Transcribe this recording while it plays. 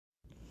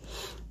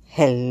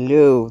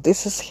Hello,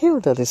 this is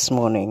Hilda this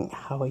morning.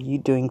 How are you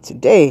doing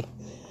today?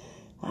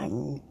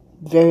 I'm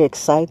very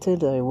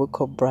excited. I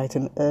woke up bright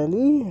and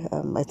early.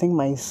 I think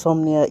my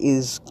insomnia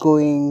is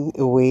going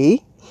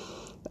away.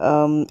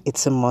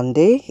 It's a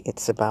Monday.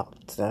 It's about,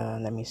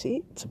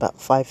 it's about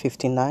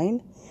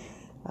 5:59.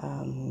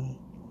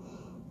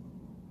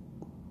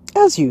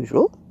 As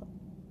usual,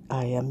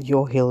 I am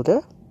your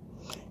Hilda,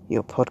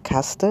 your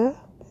podcaster,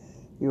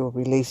 your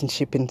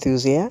relationship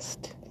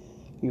enthusiast,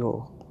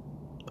 your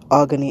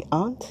agony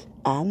aunt,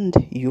 and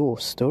your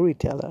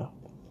storyteller.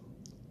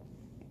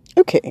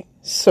 Okay,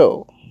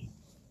 so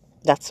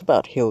that's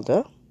about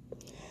Hilda.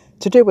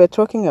 Today we're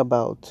talking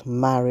about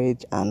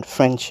marriage and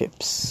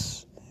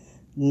friendships.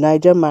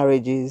 Niger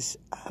marriages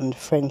and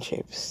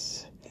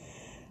friendships.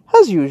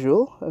 As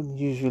usual, I'm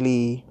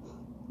usually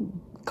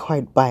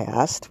quite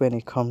biased when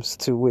it comes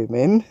to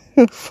women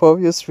for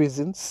obvious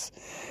reasons.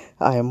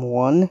 I am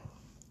one.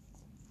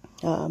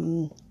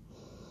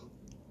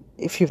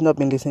 If you've not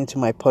been listening to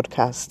my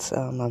podcast,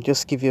 I'll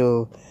just give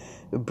you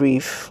a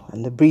brief.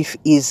 And the brief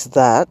is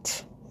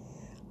that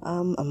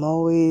I'm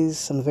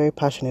very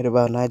passionate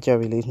about Niger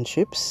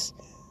relationships,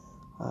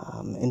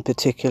 in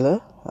particular,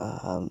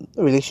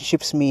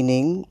 relationships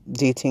meaning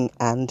dating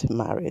and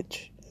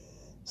marriage.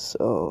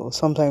 So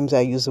sometimes I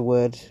use the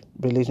word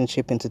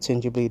relationship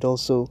interchangeably. It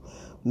also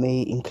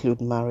may include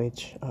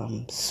marriage.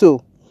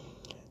 So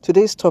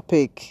today's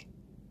topic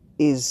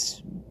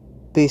is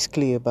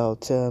basically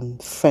about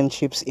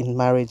friendships in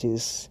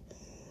marriages,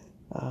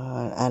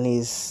 and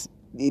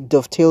it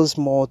dovetails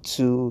more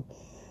to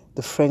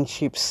the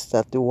friendships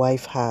that the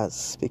wife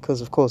has,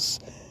 because of course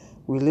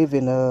we live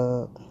in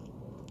a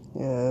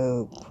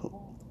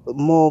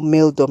more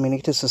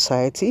male-dominated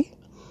society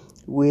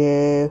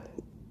where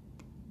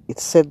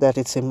it's said that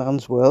it's a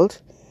man's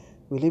world.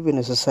 We live in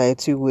a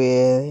society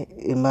where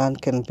a man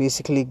can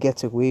basically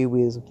get away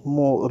with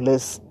more or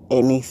less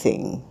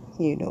anything,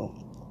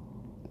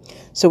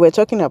 So we're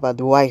talking about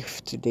the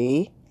wife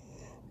today.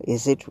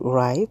 Is it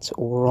right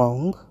or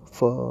wrong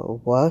for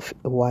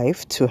a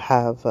wife to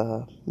have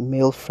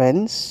male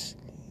friends?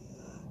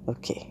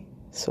 Okay,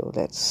 so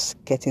let's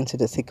get into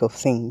the thick of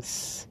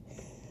things.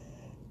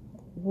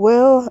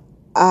 Well,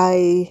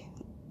 if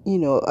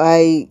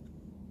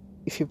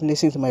you've been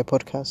listening to my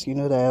podcast, you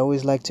know that I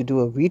always like to do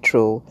a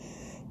retro.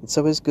 It's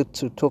always good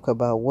to talk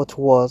about what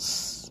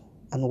was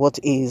and what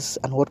is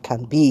and what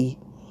can be.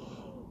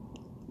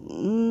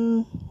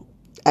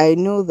 I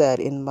know that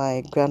in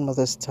my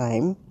grandmother's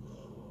time,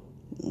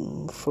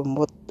 from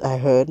what I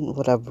heard,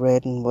 what I've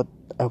read, and what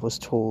I was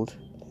told,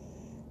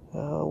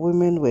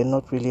 women were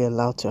not really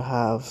allowed to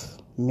have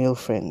male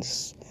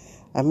friends.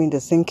 I mean, the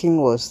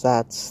thinking was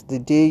that the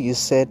day you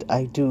said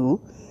I do,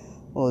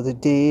 or the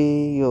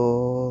day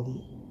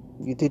you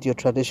did your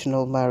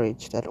traditional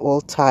marriage, that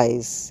all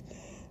ties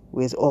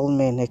with all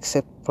men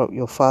except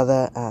your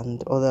father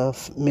and other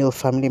male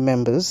family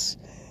members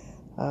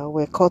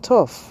were cut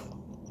off.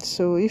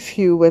 So if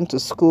you went to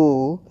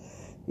school,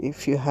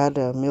 if you had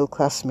male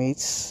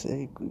classmates,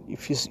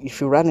 if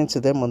you ran into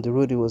them on the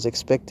road, it was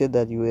expected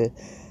that you were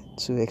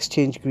to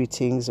exchange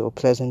greetings or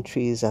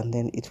pleasantries, and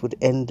then it would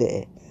end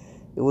there.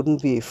 It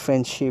wouldn't be a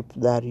friendship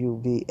that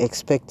you'd be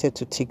expected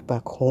to take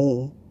back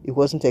home. It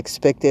wasn't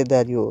expected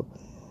that your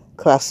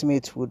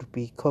classmates would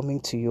be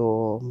coming to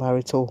your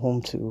marital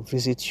home to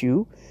visit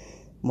you,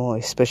 more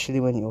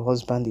especially when your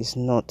husband is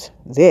not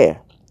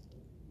there.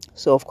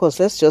 So, of course,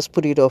 let's just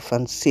put it off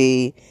and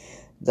say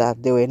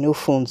that there were no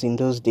phones in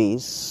those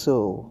days,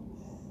 so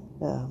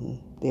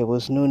there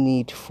was no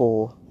need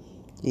for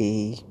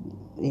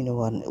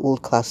an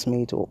old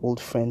classmate or old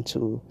friend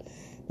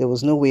there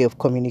was no way of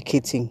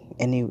communicating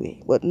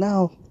anyway. But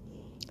now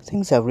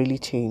things have really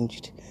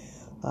changed.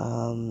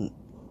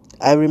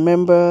 I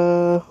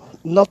remember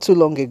not too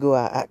long ago,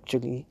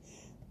 actually,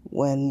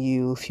 when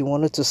if you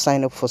wanted to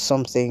sign up for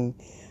something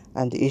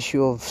and the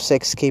issue of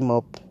sex came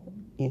up,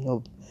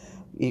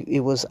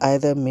 it was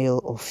either male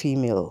or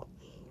female,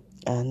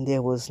 and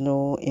there was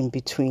no in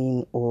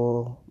between,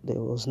 or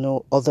there was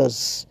no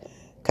others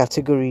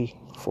category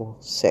for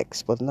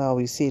sex. But now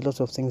we see a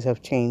lot of things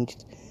have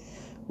changed.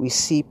 We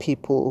see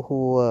people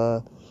who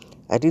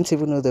I didn't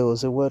even know there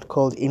was a word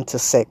called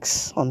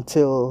intersex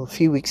until a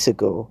few weeks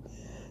ago.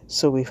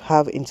 So we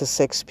have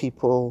intersex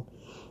people,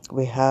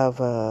 we have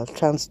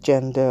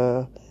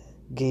transgender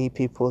gay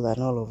people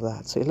and all of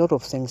that. So a lot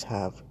of things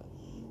have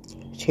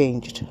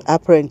changed.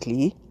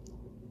 Apparently,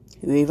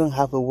 we even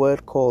have a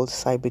word called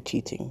cyber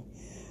cheating.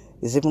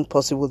 It's even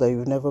possible that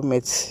you've never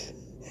met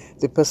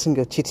the person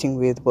you're cheating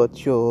with,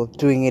 but you're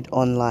doing it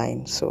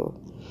online. So,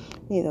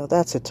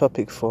 that's a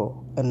topic for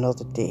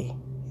another day.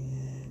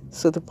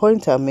 So the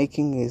point I'm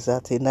making is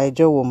that a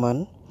Niger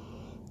woman,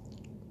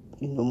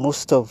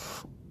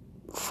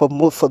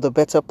 for the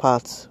better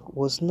part,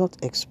 was not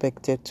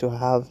expected to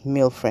have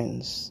male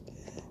friends.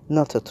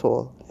 Not at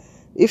all.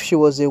 If she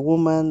was a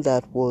woman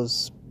that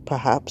was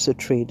perhaps a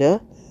trader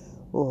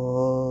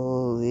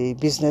or a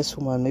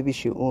businesswoman, maybe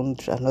she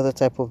owned another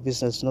type of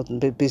business, not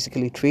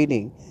basically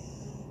trading,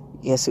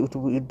 Yes, it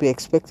would be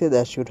expected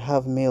that she would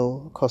have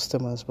male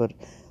customers, but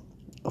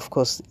of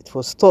course, it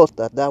was thought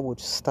that that would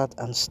start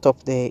and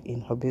stop there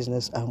in her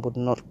business and would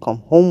not come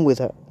home with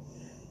her.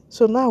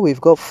 So now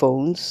we've got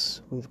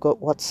phones, we've got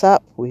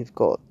WhatsApp, we've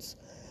got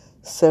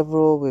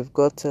we've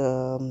got,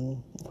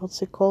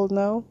 what's it called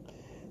now?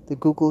 The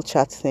Google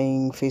chat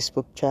thing,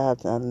 Facebook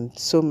chat, and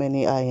so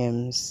many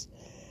IMs.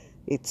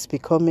 It's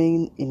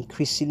becoming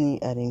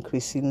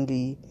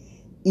increasingly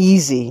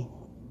easy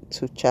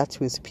to chat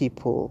with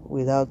people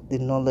without the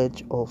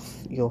knowledge of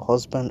your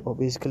husband or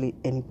basically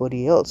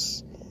anybody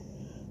else.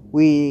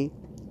 We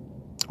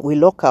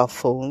lock our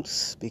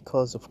phones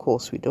because, of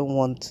course, we don't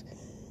want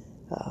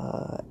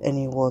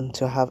anyone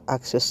to have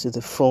access to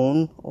the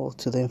phone or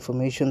to the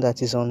information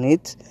that is on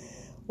it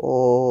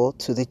or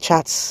to the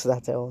chats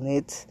that are on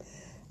it,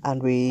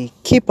 and we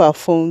keep our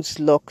phones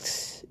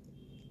locked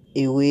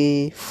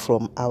away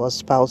from our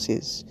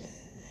spouses.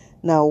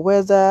 Now,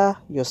 whether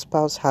your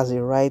spouse has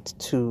a right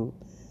to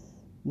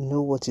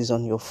know what is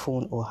on your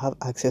phone or have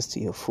access to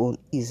your phone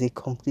is a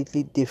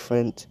completely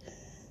different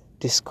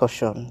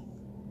discussion,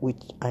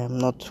 which I am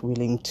not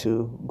willing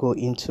to go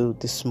into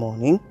this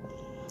morning,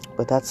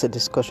 but that's a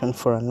discussion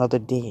for another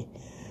day.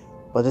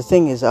 But the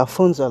thing is, our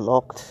phones are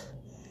locked,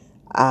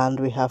 and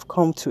we have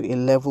come to a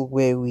level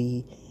where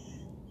we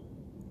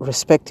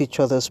respect each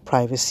other's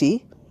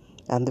privacy.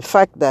 And the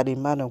fact that a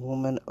man and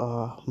woman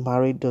are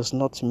married does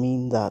not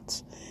mean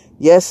that,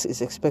 yes,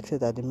 it's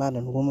expected that the man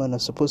and woman are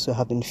supposed to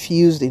have been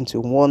fused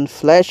into one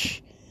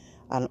flesh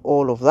and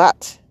all of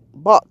that.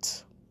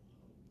 But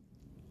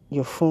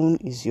your phone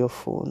is your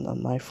phone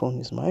and my phone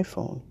is my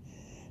phone.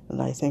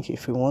 And I think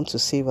if we want to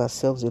save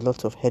ourselves a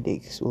lot of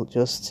headaches, we'll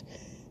just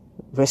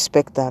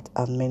respect that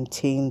and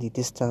maintain the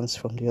distance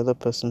from the other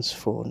person's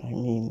phone. I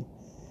mean,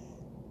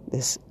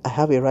 I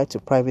have a right to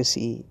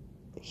privacy.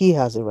 He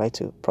has a right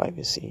to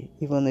privacy.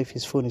 Even if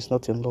his phone is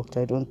not unlocked,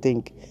 I don't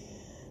think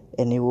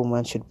any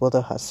woman should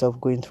bother herself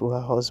going through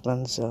her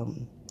husband's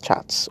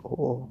chats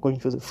or going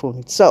through the phone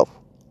itself.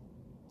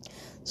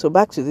 So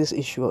back to this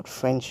issue of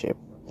friendship.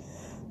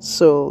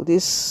 So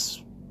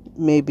this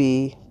may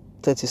be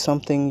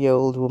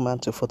 30-something-year-old woman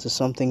to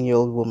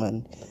 40-something-year-old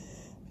woman,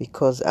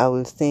 because I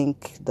will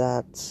think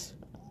that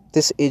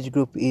this age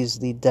group is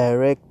the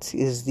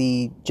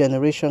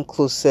generation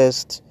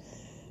closest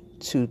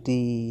to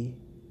the,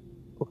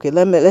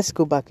 let's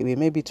go back a bit,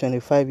 maybe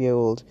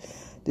 25-year-old.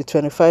 The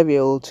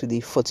 25-year-old to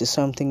the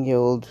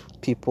 40-something-year-old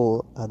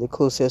people are the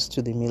closest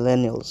to the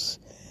millennials.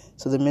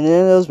 So the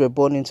millennials were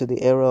born into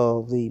the era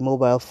of the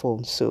mobile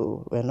phone,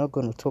 so we're not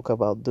going to talk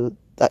about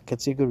that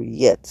category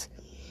yet.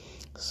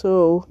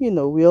 So,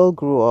 we all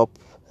grew up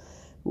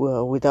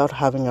without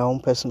having our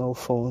own personal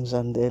phones,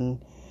 and then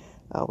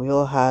we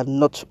all had,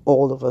 not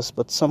all of us,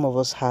 but some of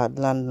us had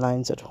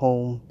landlines at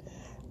home,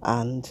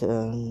 and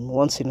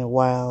once in a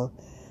while,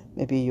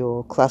 maybe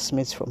your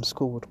classmates from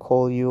school would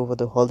call you over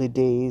the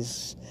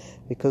holidays,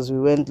 because we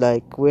went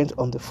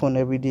on the phone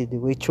every day the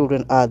way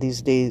children are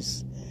these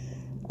days.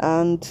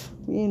 And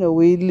we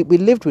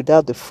lived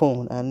without the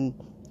phone, and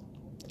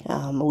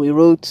we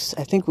wrote.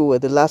 I think we were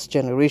the last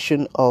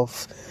generation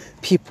of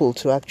people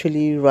to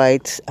actually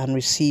write and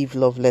receive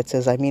love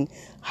letters. I mean,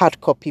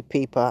 hard copy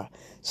paper.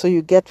 So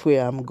you get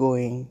where I'm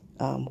going.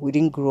 We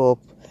didn't grow up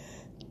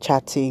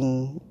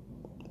chatting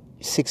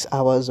 6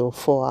 hours or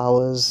 4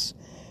 hours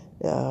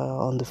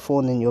on the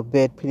phone in your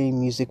bed,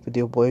 playing music with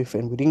your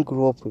boyfriend. We didn't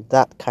grow up with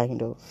that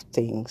kind of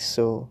thing.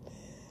 So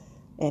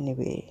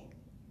anyway,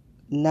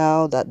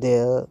 now that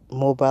there are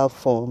mobile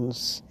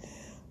phones,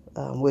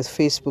 with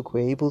Facebook,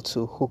 we're able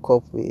to hook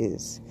up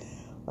with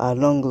our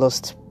long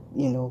lost,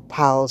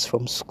 pals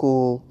from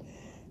school,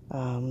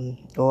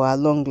 or our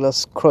long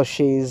lost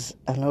crushes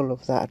and all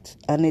of that.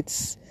 And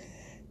it's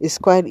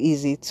quite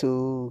easy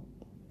to,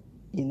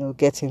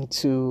 get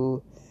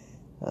into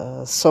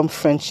some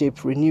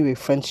friendship, renew a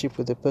friendship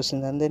with a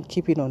person, and then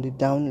keep it on the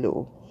down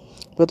low.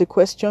 But the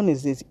question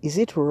is this: is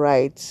it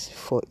right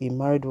for a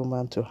married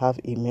woman to have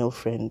a male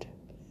friend?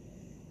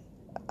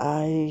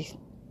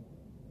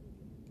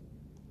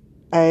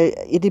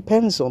 It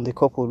depends on the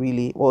couple,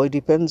 really, or it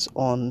depends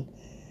on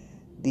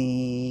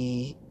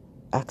the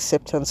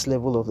acceptance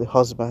level of the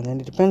husband, and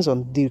it depends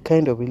on the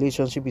kind of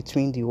relationship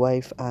between the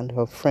wife and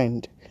her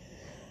friend.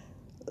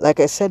 Like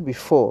I said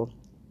before,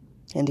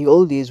 in the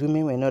old days,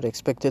 women were not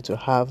expected to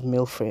have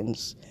male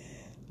friends.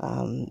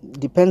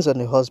 Depends on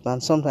the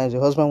husband. Sometimes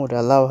the husband would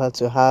allow her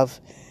to have,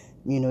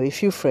 a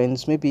few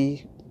friends,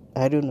 maybe,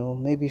 I don't know,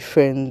 maybe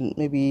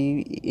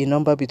a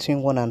number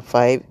between 1 and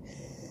 5.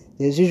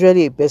 There's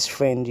usually a best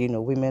friend,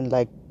 women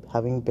like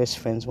having best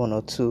friends, 1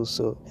 or 2.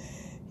 So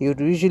he would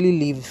usually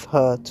leave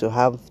her to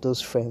have those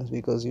friends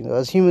because,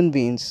 as human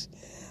beings,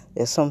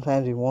 there's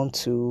sometimes we want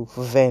to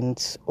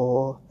vent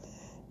or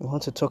we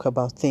want to talk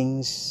about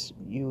things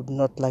you would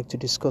not like to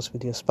discuss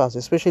with your spouse,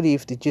 especially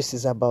if the gist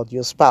is about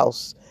your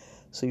spouse.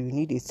 So you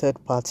need a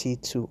third party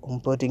to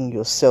unburden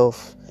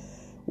yourself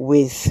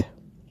with.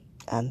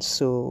 And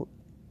so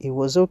it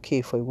was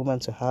okay for a woman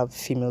to have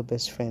female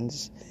best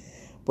friends.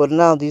 But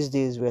now these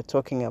days we're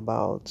talking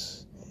about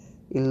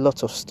a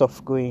lot of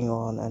stuff going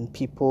on, and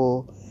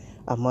people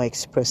are more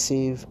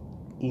expressive,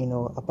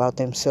 about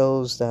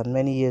themselves than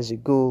many years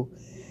ago.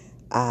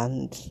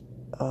 And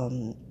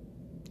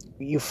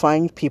you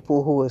find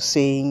people who are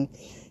saying,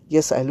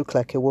 yes, I look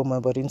like a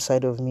woman, but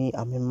inside of me,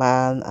 I'm a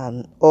man,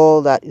 and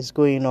all that is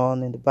going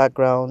on in the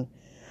background.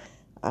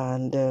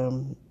 And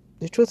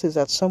the truth is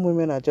that some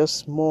women are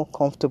just more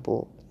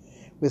comfortable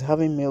with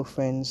having male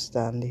friends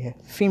than their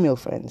female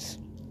friends.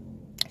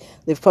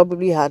 They've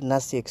probably had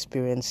nasty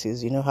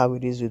experiences. You know how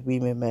it is with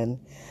women, men.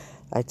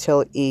 I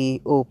tell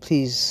A, oh,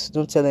 please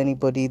don't tell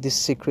anybody this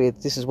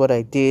secret. This is what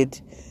I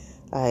did.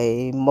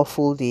 I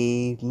muffled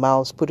the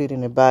mouse, put it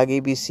in a bag,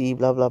 ABC,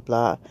 blah, blah,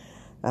 blah.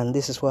 And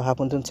this is what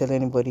happened. Don't tell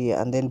anybody.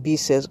 And then B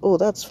says, oh,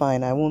 that's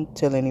fine. I won't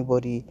tell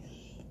anybody.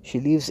 She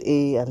leaves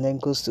A and then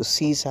goes to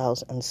C's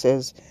house and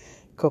says,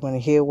 come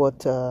and hear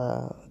what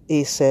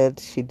A said.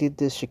 She did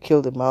this. She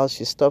killed the mouse.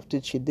 She stopped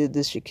it. She did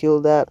this. She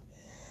killed that.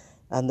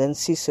 And then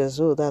C says,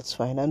 oh, that's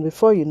fine. And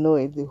before you know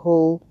it, the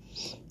whole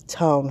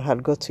town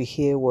had got to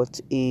hear what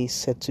A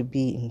said to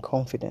B in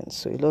confidence.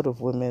 So a lot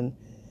of women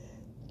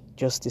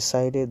just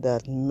decided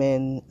that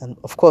men, and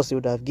of course they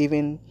would have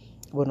given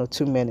one or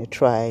two men a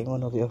try,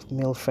 one of their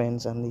male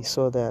friends, and they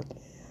saw that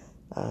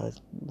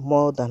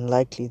more than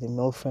likely the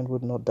male friend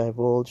would not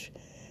divulge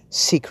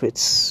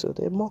secrets. So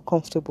they're more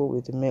comfortable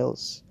with the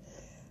males.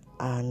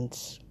 And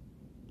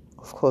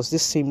of course,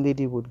 this same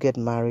lady would get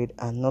married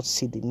and not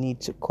see the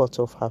need to cut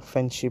off her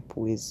friendship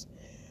with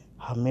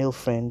her male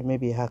friend,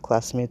 maybe her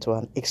classmate or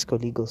an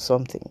ex-colleague or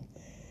something.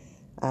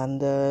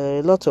 And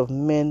a lot of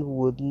men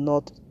would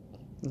not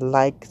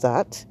like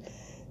that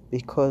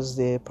because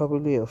they're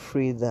probably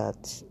afraid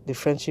that the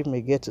friendship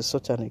may get to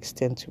such an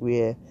extent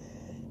where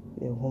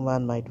the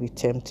woman might be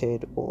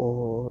tempted,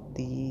 or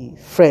the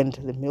friend,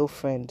 the male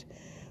friend,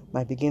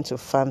 might begin to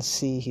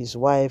fancy his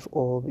wife,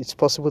 or it's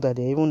possible that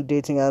they're even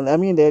dating. And I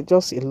mean, there are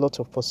just a lot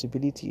of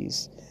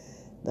possibilities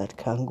that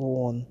can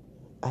go on.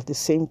 At the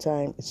same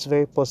time, it's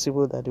very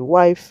possible that the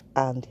wife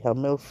and her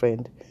male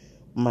friend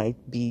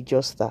might be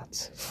just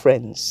that,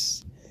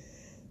 friends.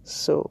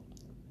 So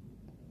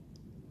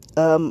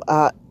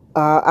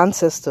our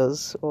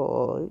ancestors,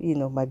 or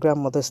my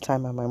grandmother's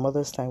time and my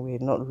mother's time,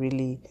 did not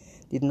really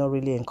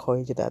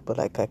encourage that. But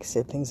like I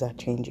said, things are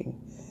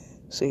changing.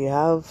 So you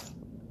have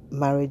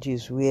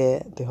marriages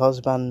where the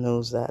husband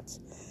knows that,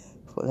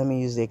 let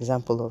me use the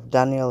example of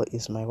Daniel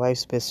is my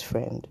wife's best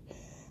friend,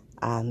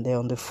 and they're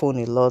on the phone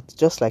a lot,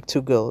 just like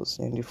two girls,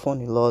 on the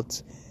phone a lot,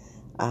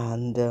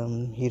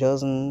 and he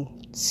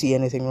doesn't see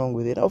anything wrong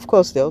with it. Of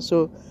course, there are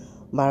also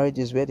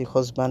marriages where the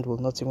husband will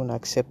not even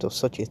accept of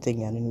such a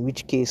thing, and in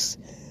which case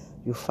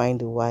you find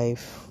the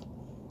wife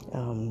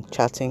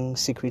chatting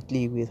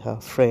secretly with her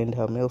friend,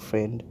 her male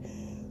friend,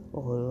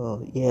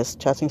 or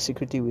chatting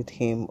secretly with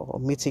him, or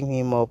meeting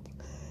him up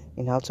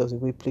in out of the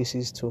way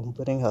places to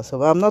putting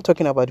herself. I'm not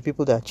talking about the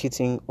people that are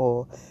cheating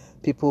or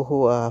people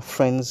who are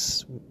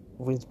friends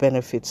with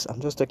benefits.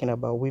 I'm just talking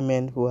about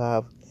women who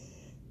have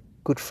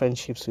good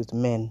friendships with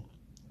men.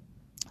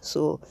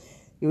 So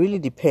it really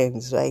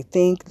depends. I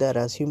think that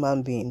as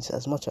human beings,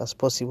 as much as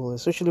possible,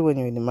 especially when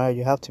you're in a marriage,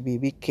 you have to be a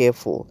bit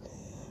careful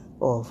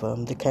of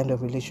the kind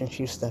of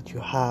relationships that you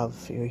have.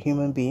 You're a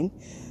human being.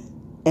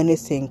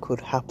 Anything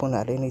could happen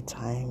at any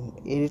time.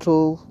 A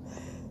little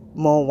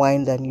more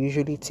wine than you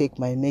usually take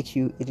might make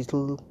you a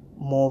little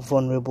more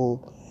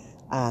vulnerable,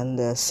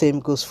 and same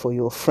goes for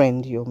your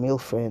friend, your male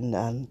friend,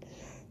 and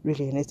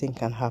really anything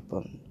can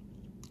happen.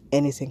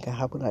 Anything can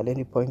happen at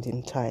any point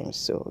in time.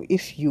 So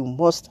if you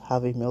must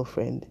have a male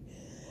friend,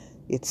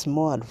 it's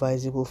more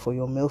advisable for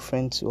your male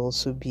friend to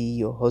also be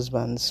your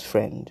husband's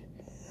friend,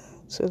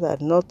 so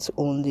that not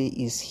only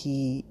is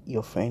he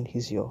your friend,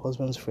 he's your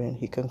husband's friend.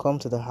 He can come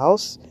to the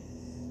house,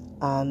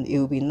 and it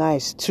will be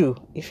nice too,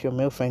 if your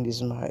male friend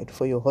is married,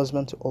 for your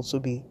husband to also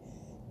be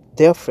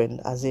their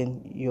friend, as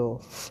in your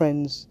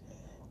friends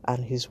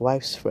and his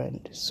wife's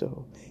friend.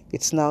 So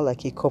it's now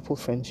like a couple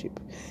friendship.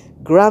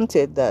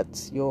 Granted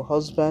that your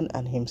husband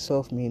and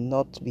himself may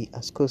not be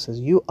as close as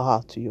you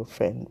are to your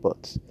friend,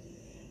 but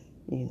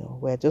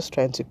we're just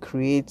trying to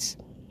create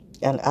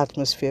an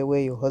atmosphere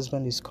where your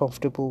husband is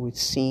comfortable with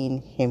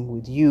seeing him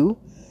with you,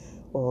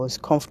 or is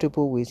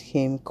comfortable with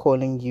him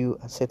calling you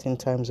at certain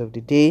times of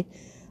the day,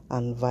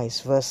 and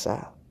vice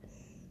versa.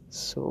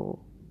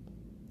 So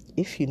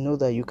if you know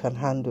that you can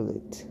handle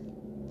it,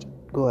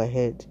 go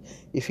ahead.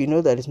 If you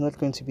know that it's not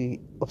going to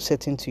be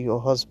upsetting to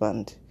your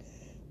husband,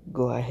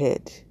 go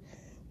ahead.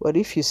 But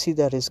if you see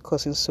that it's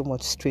causing so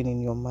much strain in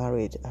your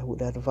marriage, I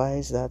would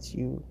advise that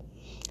you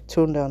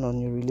tone down on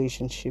your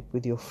relationship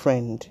with your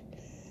friend,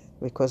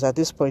 because at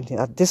this point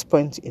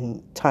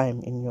in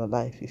time in your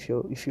life, if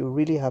you're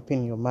really happy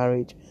in your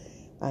marriage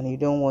and you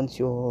don't want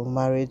your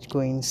marriage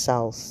going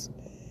south,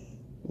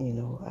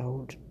 I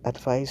would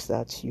advise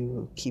that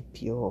you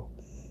keep your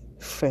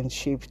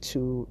friendship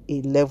to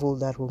a level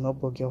that will not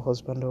bug your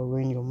husband or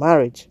ruin your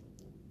marriage.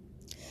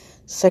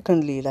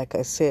 Secondly, like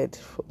I said,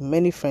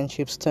 many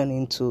friendships turn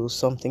into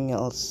something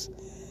else,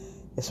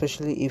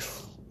 especially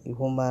if a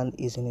woman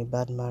is in a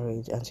bad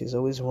marriage and she's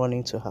always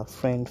running to her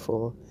friend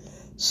for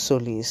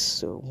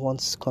solace,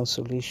 wants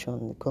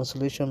consolation.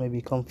 Consolation may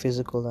become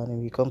physical and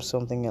it becomes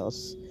something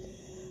else.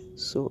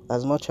 So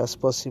as much as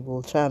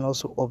possible, try and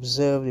also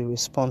observe the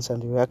response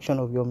and the reaction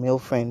of your male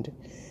friend.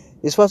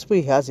 It's possible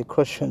he has a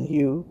crush on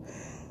you,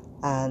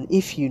 and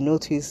if you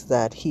notice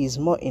that he is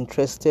more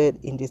interested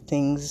in the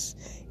things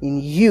in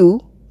you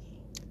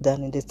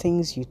than in the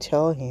things you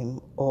tell him,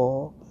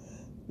 or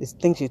the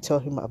things you tell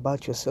him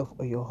about yourself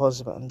or your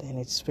husband, then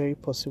it's very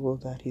possible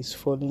that he's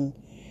falling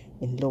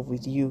in love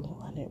with you.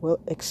 And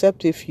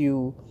except if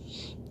you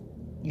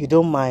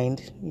don't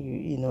mind,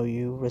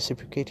 you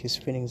reciprocate his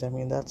feelings. I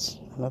mean, that's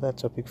another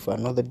topic for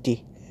another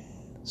day.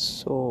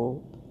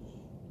 So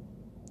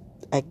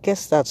I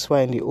guess that's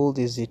why in the old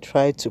days they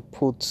tried to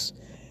put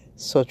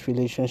such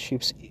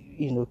relationships,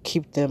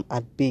 keep them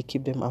at bay,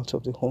 keep them out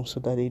of the home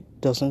so that it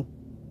doesn't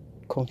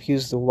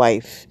confuse the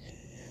wife.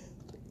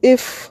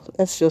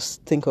 Let's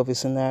just think of a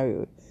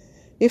scenario.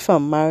 If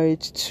I'm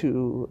married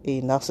to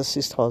a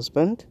narcissist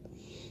husband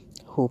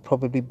who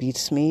probably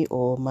beats me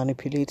or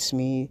manipulates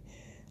me,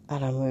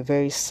 and I'm a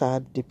very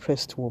sad,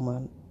 depressed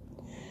woman,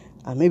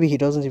 and maybe he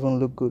doesn't even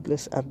look good,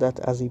 let's add that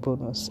as a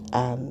bonus,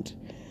 and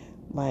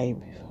my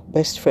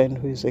best friend,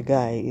 who is a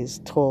guy, is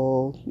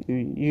tall,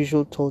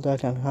 usual tall,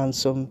 dark and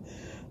handsome,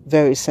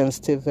 very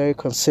sensitive, very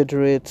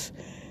considerate,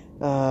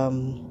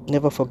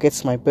 never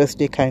forgets my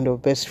birthday kind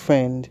of best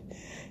friend,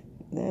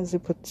 there's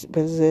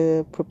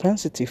a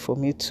propensity for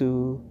me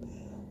to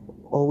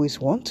always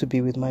want to be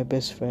with my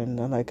best friend.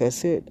 And like I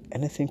said,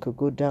 anything could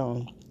go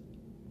down.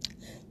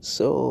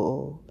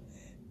 So,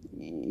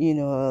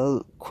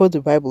 I'll quote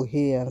the Bible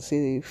here and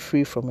say,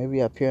 free from every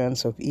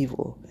appearance of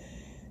evil.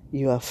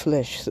 You are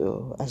flesh,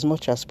 so as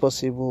much as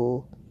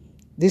possible,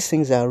 these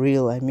things are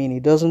real. I mean,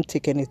 it doesn't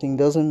take anything,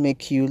 doesn't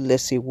make you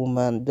less a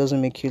woman,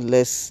 doesn't make you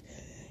less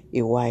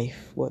a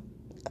wife, but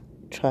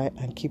try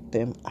and keep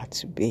them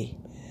at bay.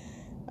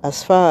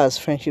 As far as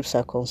friendships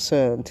are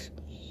concerned,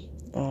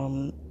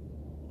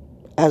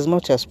 as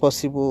much as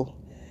possible,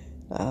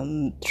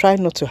 try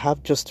not to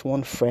have just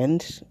one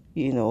friend.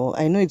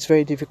 I know it's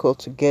very difficult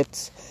to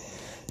get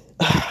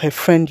a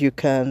friend you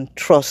can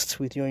trust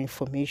with your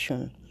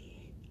information,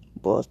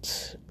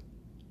 but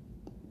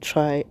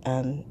try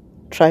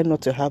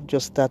not to have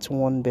just that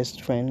one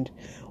best friend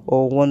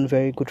or one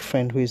very good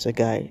friend who is a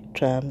guy.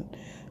 Try and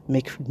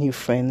make new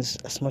friends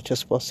as much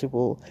as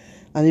possible.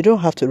 And you don't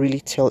have to really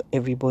tell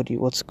everybody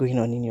what's going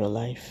on in your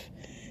life.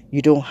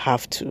 You don't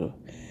have to.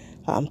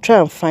 Try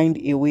and find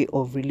a way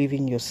of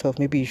relieving yourself.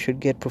 Maybe you should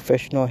get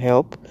professional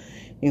help,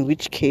 in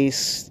which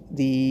case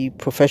the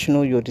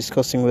professional you're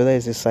discussing, whether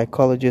it's a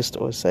psychologist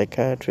or a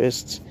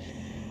psychiatrist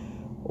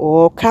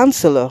or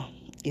counselor,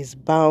 is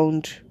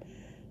bound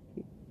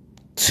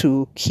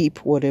to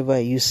keep whatever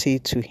you say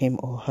to him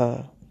or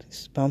her.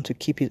 It's bound to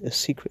keep it a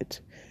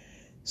secret.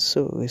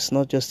 So it's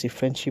not just a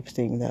friendship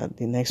thing that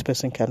the next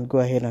person can go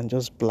ahead and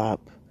just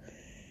blab.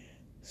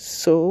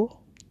 So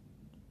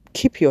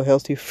keep your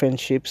healthy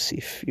friendships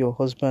if your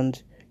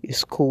husband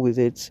is cool with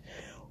it,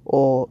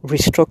 or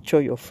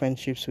restructure your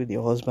friendships with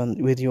your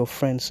husband, with your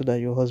friends, so that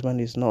your husband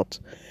is not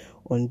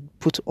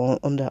put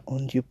under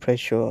undue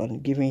pressure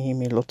and giving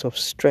him a lot of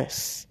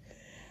stress.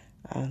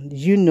 And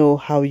you know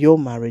how your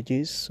marriage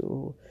is,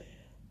 so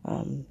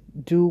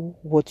do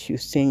what you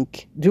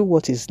think, do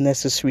what is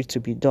necessary to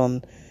be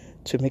done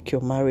to make your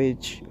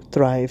marriage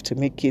thrive, to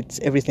make it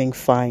everything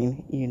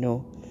fine,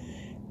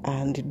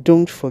 and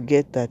don't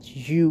forget that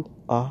you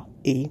are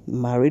a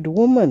married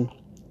woman.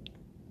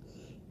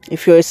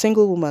 If you're a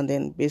single woman,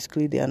 then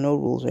basically there are no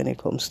rules when it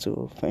comes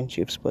to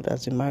friendships, but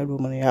as a married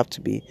woman, you have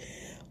to be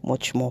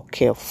much more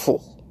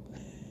careful.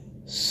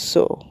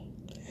 So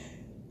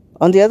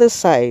on the other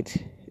side,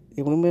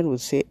 the women would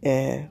say,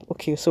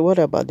 okay, so what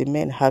about the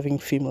men having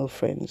female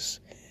friends?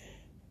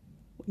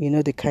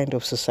 The kind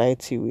of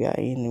society we are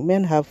in.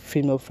 Men have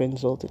female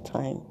friends all the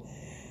time.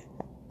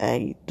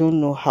 I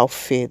don't know how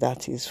fair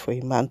that is for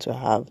a man to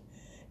have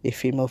a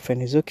female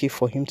friend. It's okay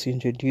for him to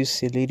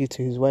introduce a lady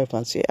to his wife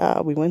and say,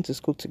 we went to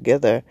school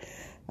together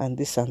and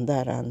this and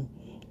that, and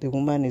the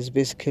woman is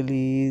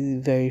basically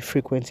very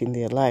frequent in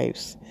their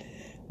lives.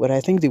 But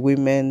I think the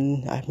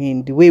women,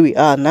 the way we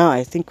are now,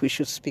 I think we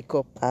should speak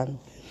up and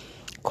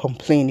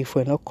complain if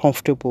we're not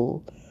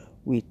comfortable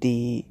with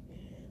the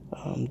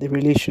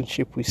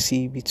relationship we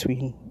see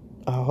between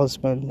our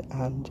husband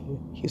and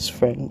his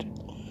friend.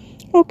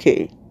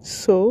 Okay,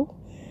 so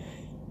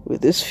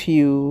with this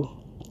few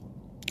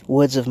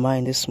words of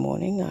mine this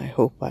morning, I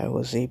hope I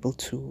was able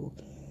to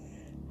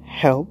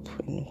help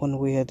in one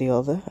way or the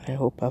other. I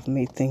hope I've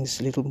made things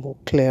a little more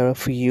clearer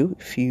for you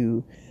if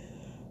you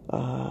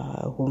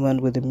are a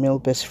woman with a male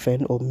best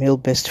friend or male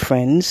best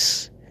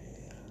friends.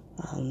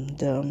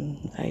 And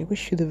I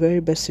wish you the very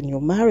best in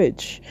your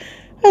marriage.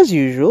 As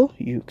usual,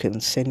 you can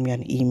send me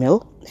an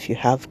email if you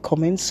have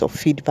comments or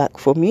feedback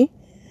for me.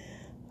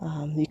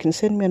 You can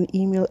send me an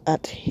email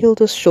at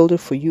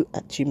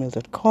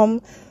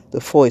hildashoulderforyou@gmail.com.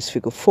 The 4 is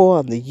figure 4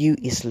 and the U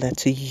is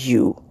letter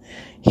U.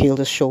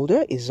 Hilda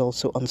Shoulder is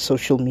also on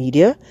social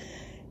media.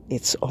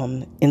 It's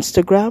on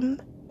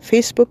Instagram,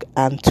 Facebook,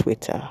 and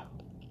Twitter.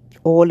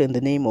 all in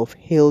the name of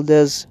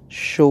Hilda's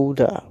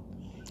Shoulder.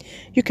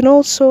 You can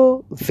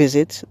also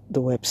visit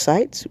the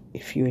website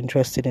if you're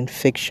interested in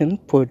fiction,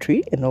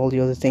 poetry, and all the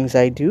other things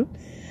I do.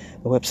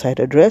 The website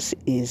address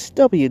is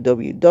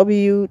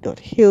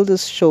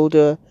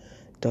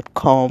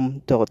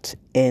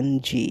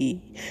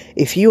www.hildashoulder.com.ng.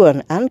 If you are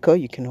an anchor,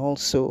 you can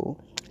also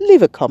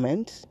leave a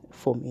comment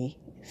for me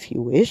if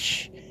you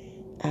wish,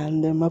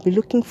 and I'll be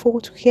looking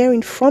forward to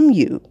hearing from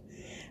you.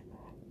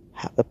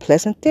 Have a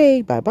pleasant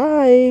day.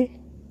 Bye-bye.